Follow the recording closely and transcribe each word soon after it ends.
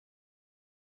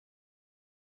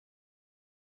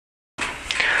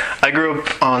I grew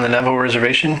up on the Navajo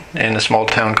Reservation in a small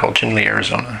town called Chinle,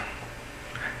 Arizona.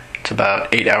 It's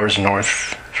about 8 hours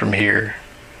north from here,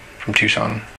 from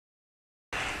Tucson.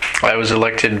 I was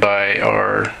elected by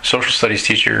our social studies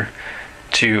teacher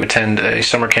to attend a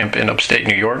summer camp in upstate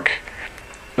New York.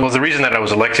 Well, the reason that I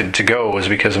was elected to go was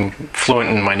because I'm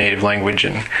fluent in my native language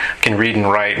and can read and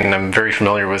write, and I'm very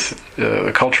familiar with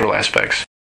the cultural aspects.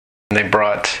 They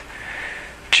brought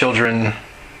children,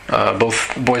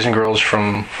 both boys and girls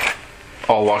from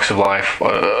all walks of life,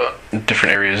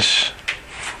 different areas,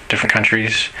 different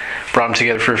countries, brought them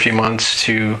together for a few months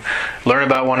to learn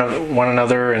about one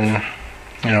another and,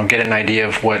 get an idea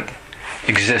of what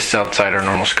exists outside our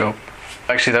normal scope.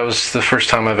 Actually, that was the first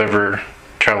time I've ever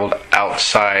traveled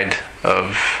outside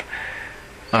of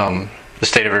the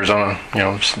state of Arizona,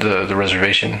 the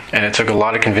reservation, and it took a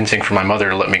lot of convincing for my mother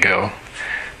to let me go.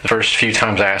 The first few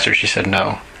times I asked her, she said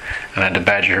no, and I had to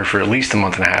badger her for at least a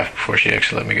month and a half before she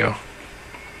actually let me go.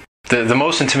 The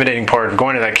most intimidating part of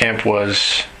going to that camp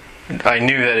was I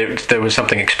knew that there was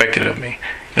something expected of me.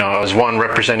 I was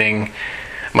representing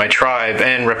my tribe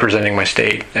and representing my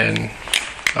state, and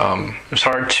it was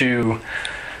hard to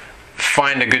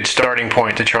find a good starting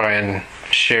point to try and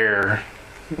share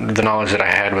the knowledge that I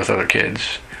had with other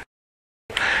kids.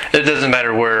 It doesn't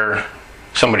matter where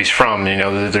somebody's from,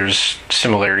 there's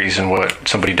similarities in what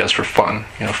somebody does for fun.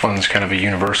 Fun's kind of a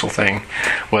universal thing,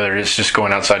 whether it's just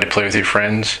going outside to play with your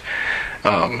friends.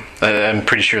 I'm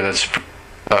pretty sure that's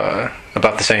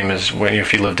about the same as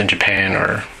if you lived in Japan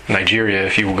or Nigeria.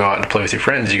 If you go out to play with your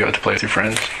friends, you go out to play with your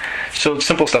friends. So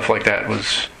simple stuff like that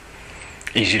was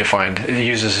easy to find. It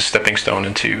uses a stepping stone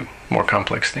into more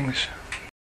complex things.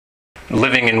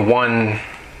 Living in one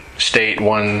state,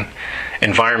 one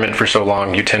environment for so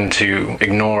long, you tend to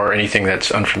ignore anything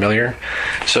that's unfamiliar.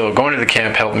 So going to the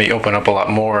camp helped me open up a lot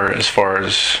more as far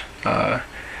as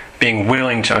being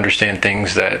willing to understand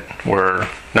things that were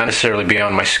not necessarily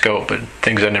beyond my scope, but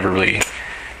things I never really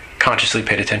consciously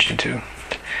paid attention to.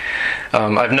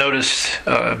 I've noticed,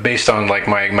 based on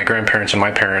my grandparents and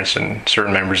my parents and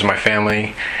certain members of my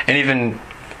family, and even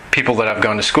people that I've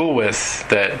gone to school with,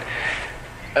 that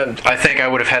I think I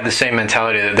would have had the same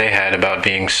mentality that they had about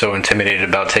being so intimidated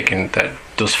about taking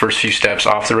those first few steps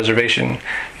off the reservation,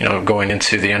 going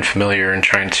into the unfamiliar and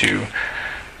trying to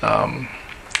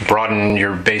broaden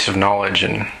your base of knowledge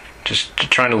and just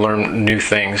trying to learn new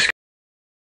things.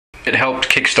 It helped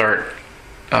kickstart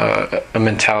a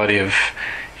mentality of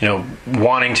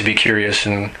wanting to be curious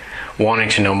and wanting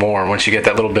to know more. Once you get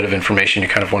that little bit of information, you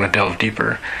kind of want to delve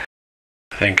deeper.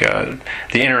 I think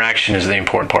the interaction is the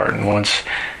important part, and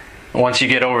once you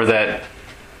get over that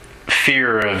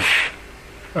fear of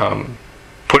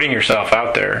putting yourself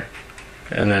out there,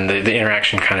 and then the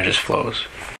interaction kind of just flows.